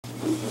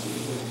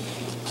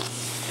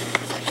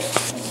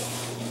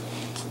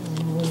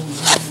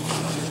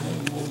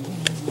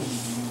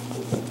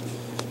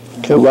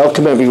Okay,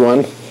 welcome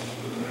everyone.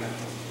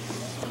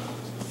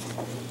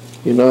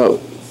 You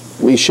know,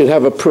 we should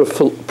have a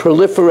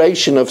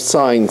proliferation of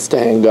signs to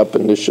hang up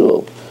in the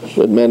shul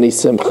with many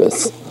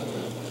simchas.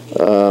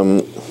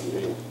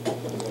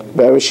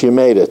 Barish, you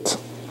made it.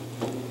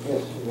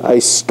 I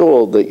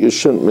stalled that you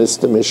shouldn't miss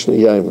the Mishna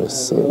Yomis.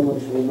 So.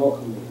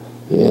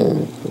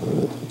 Yeah.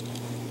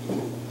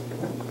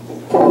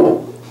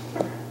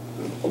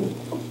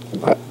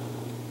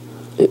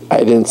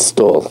 I didn't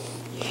stall.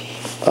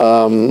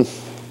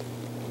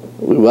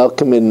 We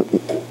welcome in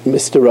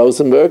Mr.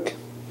 Rosenberg.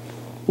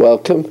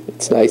 Welcome.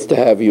 It's nice to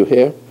have you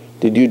here.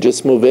 Did you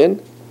just move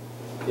in?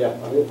 Yeah,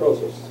 I'm in the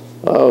process.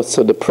 Oh,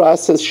 so the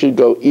process should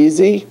go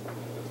easy.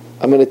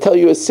 I'm going to tell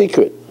you a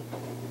secret.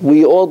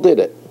 We all did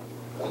it.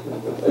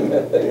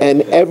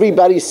 And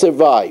everybody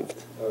survived.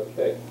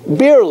 Okay.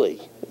 Barely,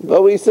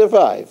 but we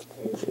survived.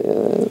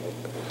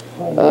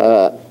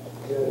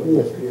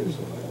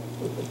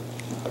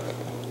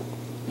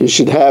 You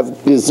should have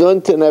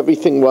gesund and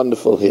everything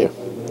wonderful here.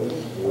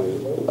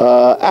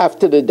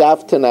 After the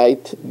daf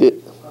tonight,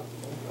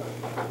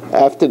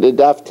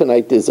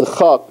 there's a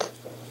chok.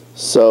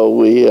 So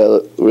we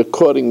are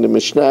recording the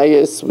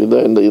Mishnayos. We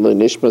learned the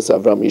Nishmas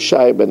Avram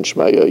Yishai ben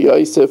Shmaya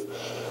Yosef,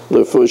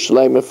 Lefu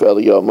Shleima for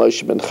Eliyahu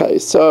Moshe ben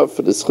Chayesar,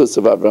 for the schus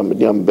of Avram ben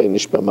Yam ben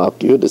Ishma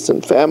Malki Yudis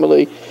and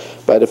family,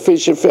 by the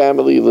Fisher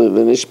family, the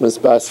Nishmas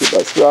Basi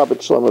Bas Robert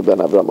Shlomo ben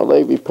Avram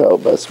Alevi, Perel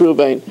Bas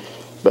Ruvain,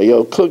 by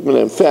Yo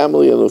Klugman and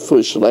family, and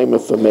Lefu Shleima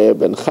for Meir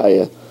ben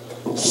Chaya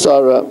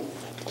Sarah.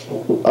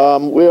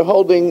 We're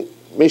holding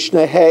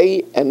Mishnah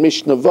Hay and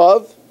Mishnah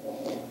Vav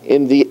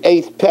in the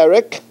 8th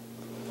parak.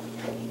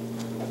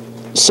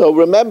 So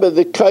remember,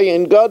 the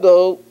Kayin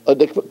Gadol,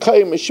 the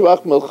Kayin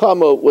Mishwach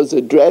Milchama, was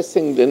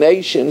addressing the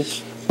nation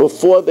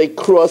before they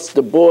crossed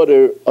the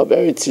border of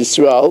Eretz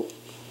Yisrael.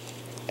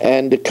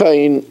 And the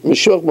Kayin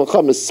Mishwach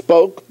Milchama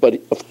spoke, but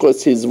of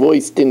course his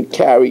voice didn't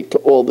carry to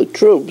all the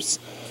troops.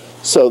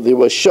 So there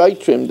were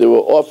shaitrim, there were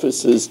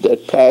officers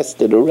that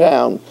passed it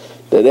around,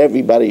 that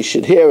everybody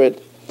should hear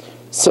it.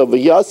 So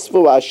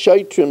v'yasvu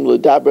ha-shaitrim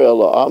l'daber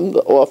el ha'am,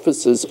 the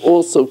officers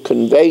also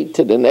conveyed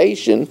to the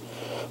nation,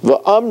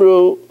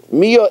 v'amru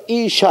miya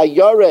ish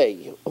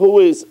hayarei, who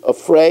is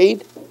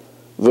afraid,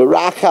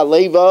 v'rach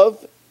halevav,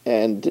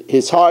 and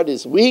his heart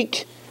is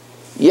weak,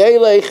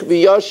 yelech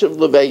v'yashav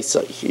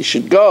leveisai, he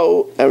should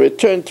go and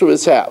return to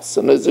his house.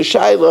 And there's a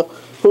shaila,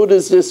 who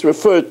does this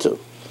refer to?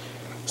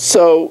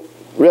 So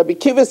Rabbi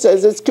Kiva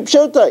says it's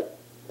kipshotai,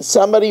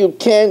 somebody who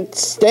can't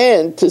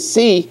stand to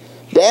see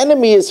the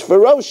enemy is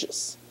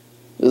ferocious.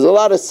 There's a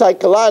lot of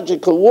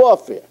psychological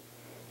warfare.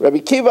 Rabbi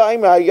Kiva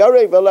Aimer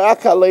Yarei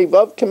V'Le'ach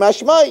HaLevav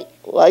K'mashmai,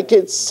 like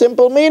its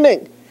simple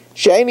meaning.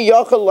 She'eni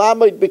Yochel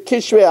Lamed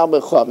B'Kishrei Al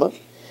Mechama.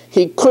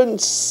 He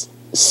couldn't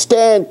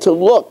stand to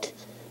look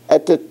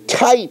at the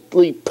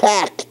tightly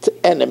packed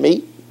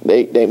enemy.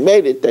 They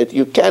made it that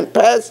you can't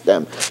pass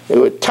them. They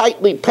were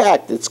tightly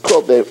packed. It's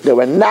called, they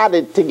were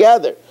knotted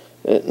together.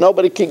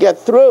 Nobody could get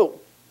through.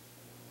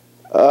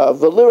 And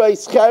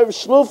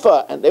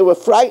they were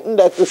frightened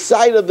at the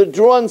sight of the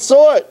drawn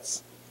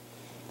swords.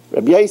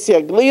 Rabbi Yossi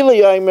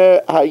Aglili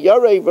Omer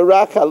Hayarei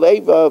V'Rach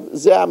HaLevav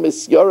Zeh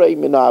HaMisyarei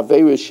Min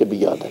HaAveirus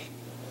Shebiyadeh.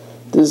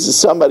 This is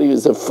somebody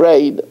who's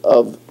afraid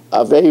of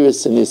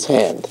Aveirus in his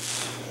hand.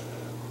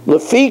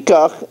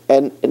 Lefikach,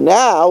 and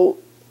now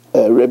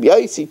Rabbi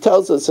Yossi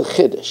tells us a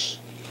chiddush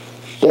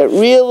that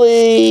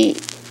really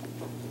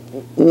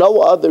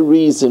no other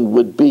reason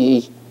would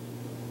be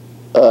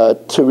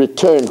to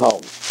return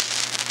home.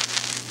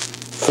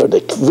 For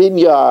the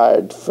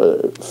vineyard,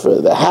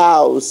 for the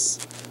house,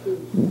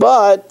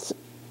 but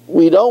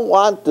we don't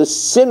want the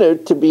sinner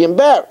to be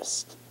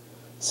embarrassed.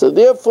 So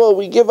therefore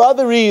we give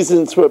other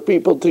reasons for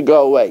people to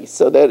go away,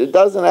 so that it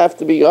doesn't have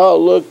to be, oh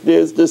look,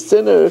 there's the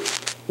sinner,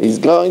 he's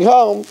going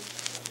home.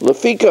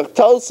 Lefikach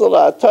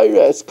Tosala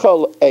Torah es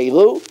kol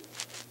elu.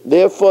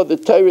 Therefore the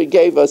Torah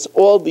gave us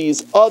all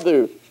these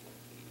other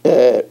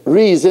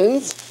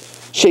reasons,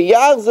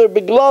 sheyachzer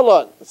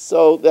biglalon,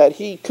 so that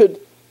he could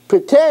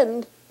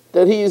pretend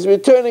that he is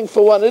returning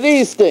for one of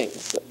these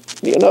things.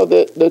 You know,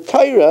 the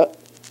Torah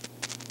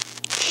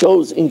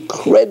shows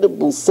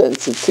incredible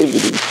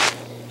sensitivity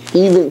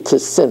even to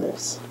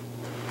sinners.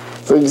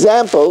 For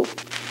example,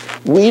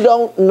 we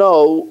don't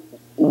know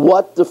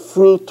what the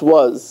fruit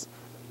was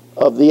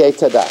of the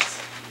Eitz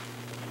Hadas.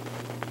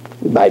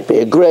 It might be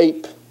a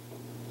grape,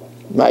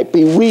 it might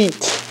be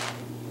wheat,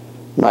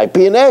 it might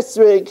be an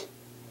esrog.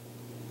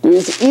 There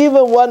is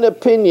even one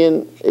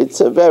opinion,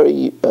 it's a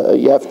very,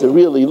 you have to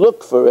really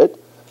look for it,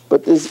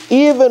 but there's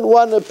even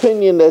one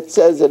opinion that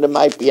says that it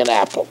might be an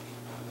apple.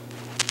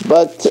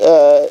 But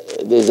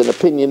there's an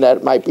opinion that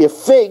it might be a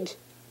fig.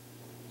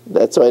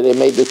 That's why they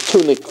made the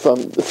tunic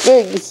from the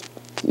figs.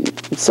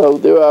 So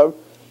there are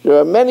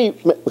many.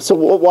 So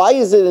why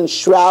is it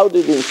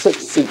enshrouded in such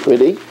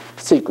secrecy?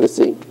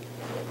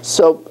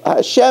 So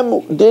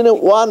Hashem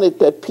didn't want it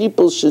that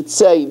people should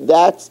say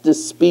that's the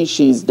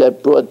species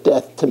that brought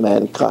death to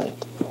mankind.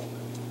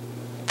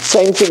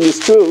 Same thing is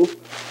true.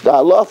 The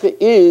halacha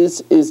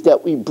is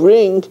that we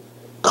bring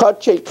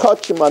kachei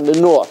kachim on the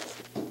north.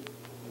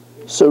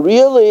 So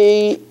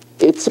really,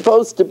 it's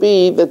supposed to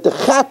be that the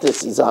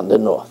chattis is on the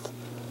north.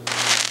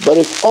 But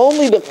if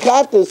only the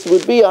chattis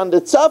would be on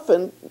the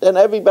tzafin, then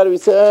everybody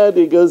would say, oh,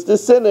 there goes the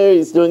sinner,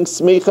 he's doing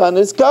smicha on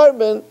his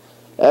carbon.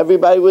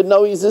 Everybody would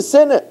know he's a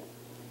sinner.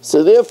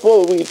 So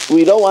therefore,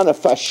 we don't want to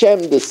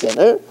fashem the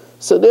sinner.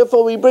 So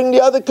therefore, we bring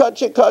the other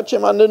kachei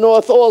kachim on the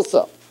north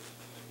also.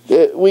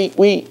 The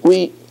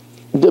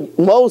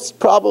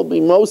probably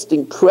most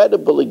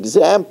incredible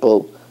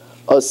example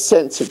of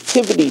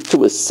sensitivity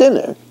to a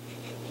sinner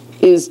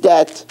is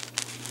that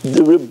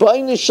the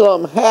Rebbeinu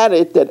Shalom had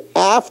it that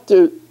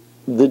after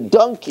the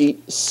donkey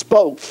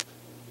spoke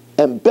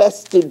and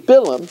bested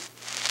Bilam,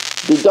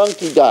 the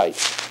donkey died.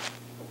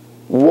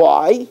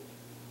 Why?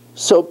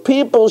 So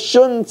people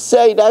shouldn't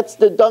say that's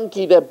the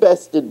donkey that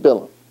bested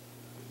Bilam.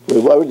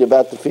 We're worried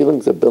about the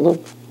feelings of Bilam.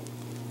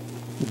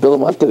 Bilam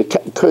wanted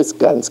to curse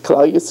God's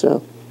Klal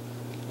Yisrael.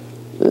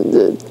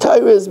 The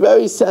Torah is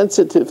very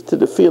sensitive to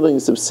the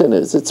feelings of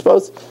sinners. It's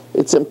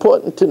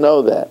important to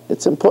know that.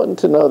 It's important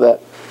to know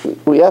that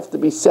we have to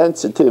be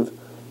sensitive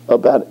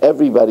about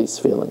everybody's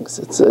feelings.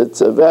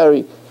 It's a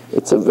very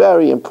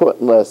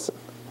important lesson.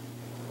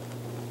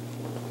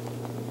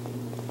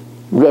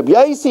 Rabbi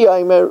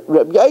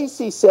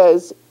Yossi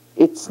says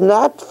it's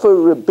not for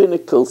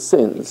rabbinical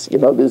sins. You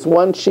know, there's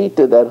one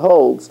shita that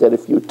holds that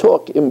if you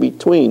talk in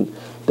between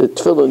the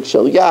tefillin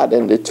shel yad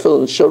and the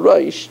tefillin shel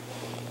rosh,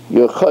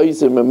 you're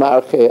chayzer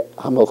memarche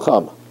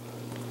hamilchama.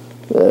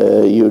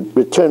 You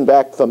return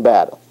back from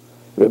battle.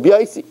 Rabbi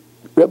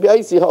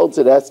Yossi holds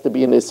it has to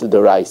be an issa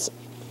d'oraisa.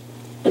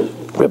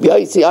 Rabbi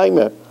Yossi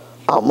Aimer,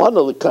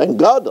 almana l'kain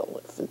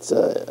gadol. If it's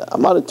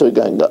almana to a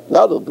kain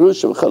gadol,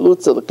 grusha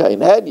v'chalutza l'kain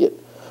hedyet,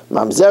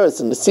 mamzeres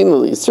and nesina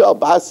l'Yisrael,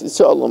 bas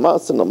Yisrael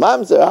l'mas and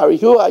l'mamzer,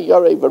 harihu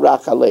ha'yorei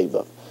v'rach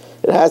ha'levav.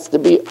 It has to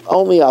be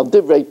only al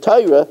divrei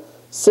Torah,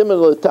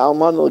 similar to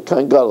almana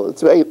l'kain gadol.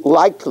 It's very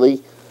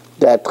likely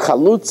that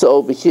chalutza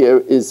over here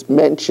is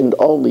mentioned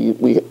only.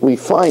 We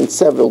find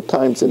several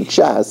times in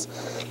Shas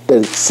that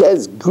it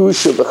says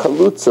grusha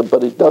v'chalutza,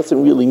 but it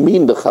doesn't really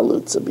mean the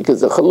chalutza,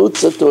 because the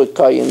chalutza to a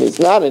kohen is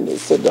not an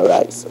issa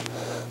d'oraisa.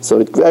 So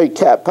it's very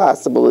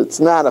possible it's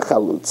not a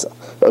chalutza,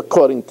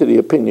 according to the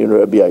opinion of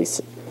Rabbi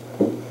Yossi.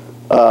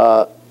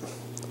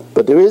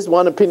 But there is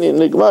one opinion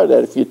in the Gemara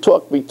that if you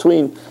talk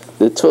between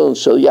the tefillin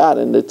shel yad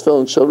and the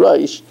tefillin shel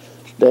rosh,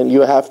 then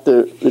you have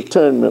to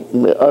return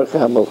me'archa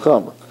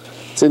hamilchama.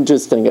 It's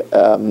interesting.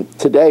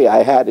 Today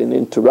I had an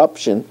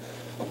interruption,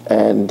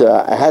 and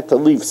I had to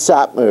leave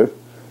Satmar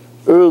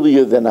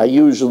earlier than I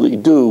usually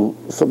do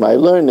for my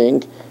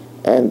learning,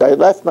 and I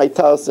left my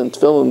talis and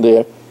tefillin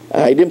there,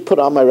 and I didn't put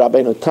on my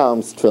Rabbeinu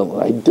Tam's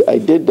tefillin. I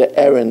did the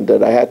errand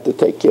that I had to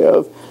take care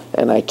of,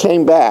 and I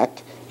came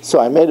back, so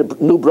I made a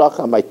new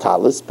bracha on my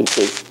talis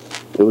because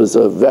it was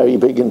a very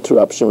big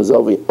interruption. It was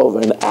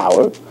over an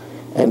hour,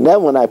 and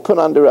then when I put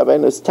on the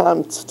Rabbeinu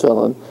Tam's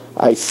tefillin,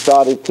 I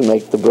started to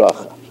make the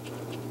bracha.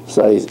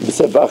 So I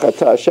said Baruch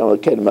Atah Hashem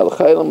Elokeinu Melech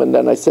Haolam, and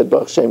then I said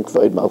Baruch Shem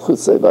Kavod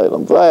Malchusei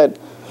L'Olam V'Ed.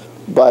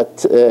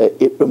 But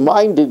it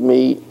reminded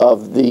me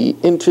of the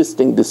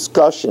interesting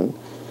discussion.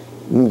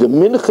 The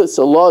Minchas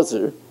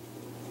Elazar,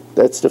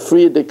 that's the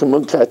Frierdiker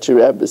Munkacher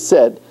Rebbe,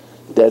 said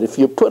that if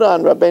you put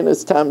on Rabbeinu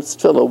Tam's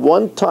tefillah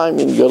one time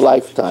in your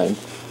lifetime,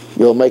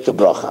 you'll make a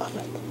bracha on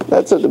it.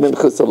 That's what the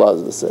Minchas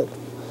Elazar said.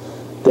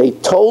 They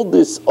told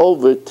this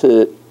over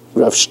to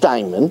Rav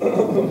Steinman,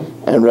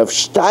 and Rav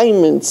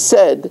Steinman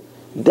said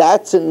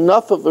that's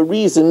enough of a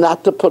reason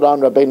not to put on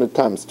Rabbeinu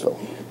Tam's tefillah.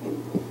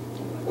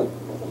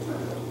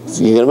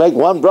 So you're going to make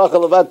one bracha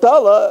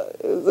levatala,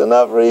 is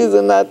enough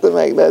reason not to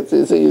make that.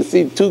 So you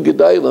see two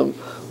Gedolim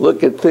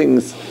look at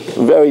things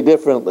very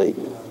differently.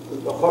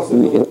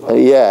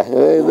 Yeah,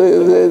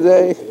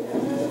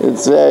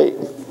 it's very...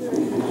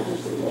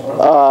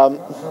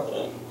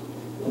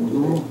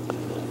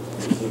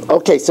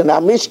 Okay, so now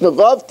Mishna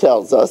Vav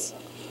tells us,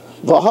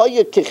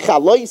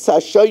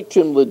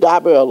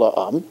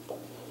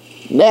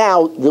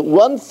 now, the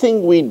one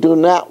thing we do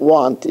not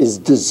want is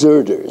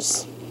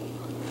deserters.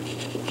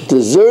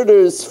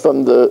 Deserters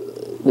from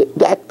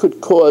that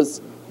could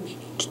cause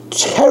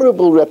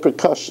terrible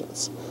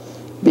repercussions,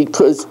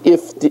 because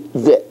if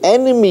the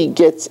enemy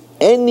gets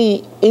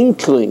any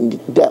inkling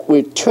that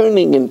we're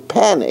turning in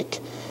panic,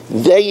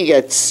 they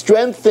get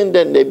strengthened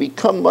and they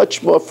become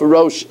much more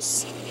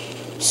ferocious.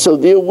 So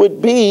there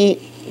would be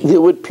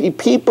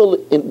people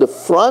in the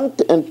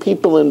front and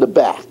people in the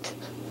back.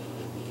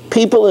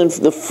 People in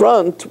the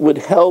front would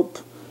help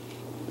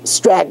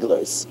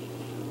stragglers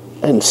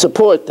and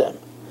support them.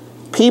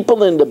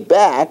 People in the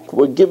back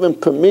were given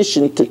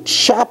permission to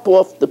chop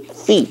off the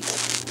feet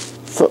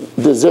for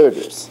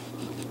deserters,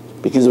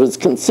 because it was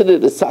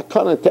considered a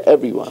sakana to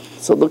everyone.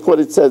 So look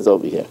what it says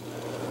over here.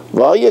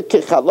 When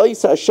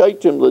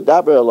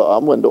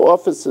the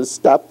officers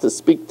stopped to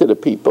speak to the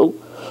people,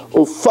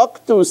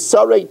 Ufaktu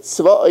sarei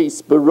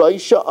tzva'is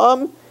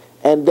b'roisha'am,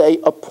 and they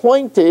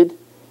appointed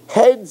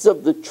heads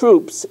of the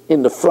troops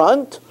in the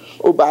front,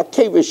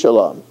 uba'akev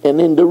shalom,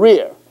 and in the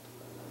rear.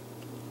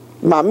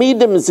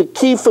 Mamidim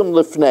zekifim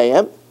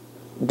lifneim,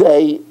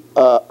 they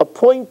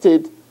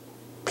appointed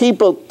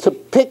people to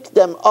pick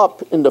them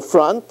up in the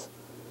front,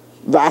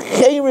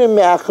 v'acherim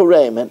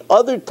me'achareim, and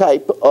other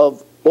type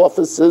of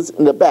officers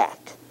in the back.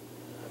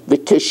 The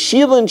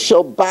keshilin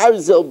shel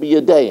barzel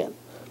biyadein,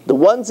 the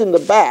ones in the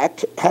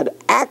back had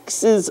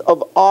axes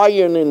of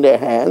iron in their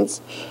hands.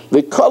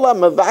 The kol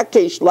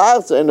ha'mevakesh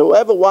laza, and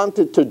whoever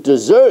wanted to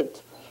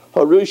desert,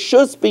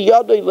 harushus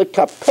biyadei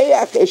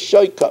lekapeach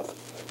eshoikav,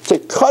 to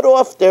cut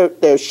off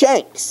their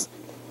shanks.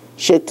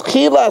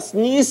 Shetchilas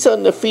nisa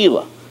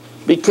nefila,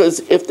 because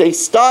if they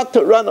start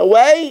to run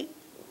away,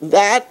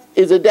 that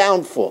is a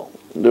downfall.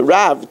 The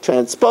Rav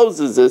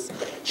transposes this,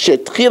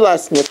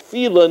 Shetchilas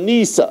nefila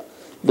nisa.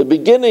 The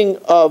beginning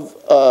of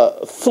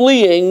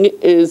fleeing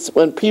is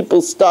when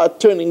people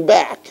start turning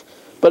back.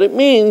 But it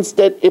means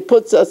that it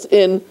puts us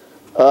in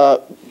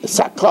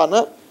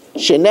sakana.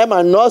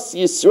 Shenemar nos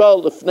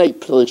Yisrael lefnei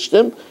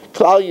Plishtim.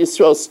 Klal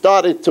Yisrael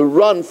started to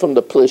run from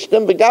the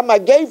Plishtim.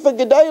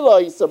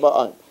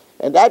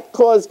 And that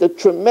caused a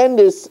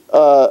tremendous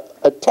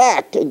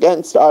attack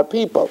against our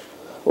people.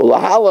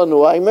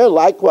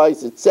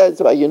 Likewise, it says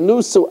that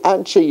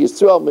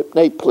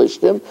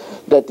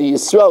the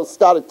Yisrael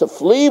started to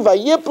flee, and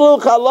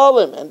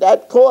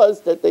that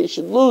caused that they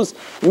should lose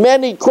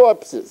many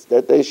corpses,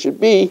 that there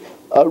should be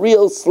a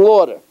real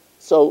slaughter.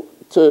 So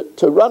to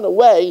run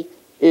away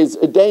is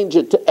a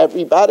danger to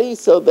everybody,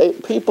 so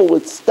people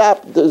would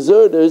stop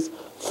deserters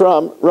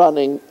from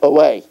running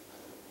away.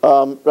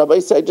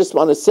 Rabbi, I just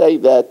want to say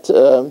that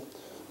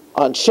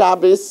on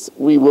Shabbos,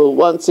 we will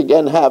once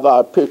again have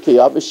our Pirkei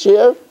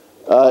Avos.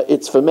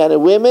 It's for men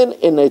and women,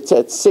 and it's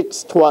at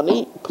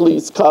 6:20.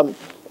 Please come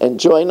and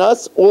join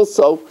us.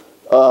 Also,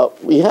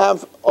 we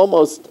have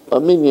almost a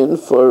million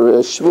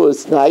for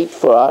Shavuos night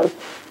for our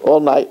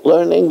all-night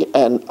learning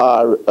and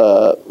our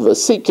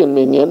Vasikin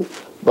minyan,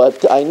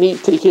 but I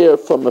need to hear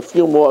from a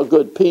few more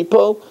good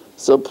people.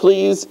 So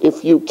please,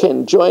 if you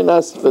can join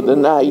us for the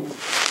night,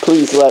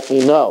 please let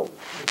me know.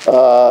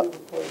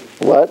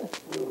 What?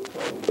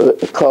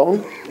 A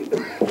cone?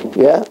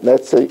 Yeah,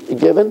 that's a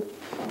given.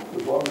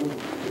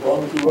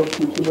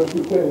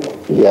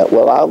 Yeah,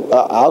 well,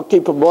 I'll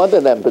keep them more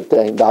than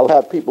entertained. I'll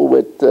have people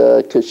with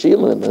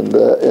kashilin and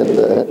the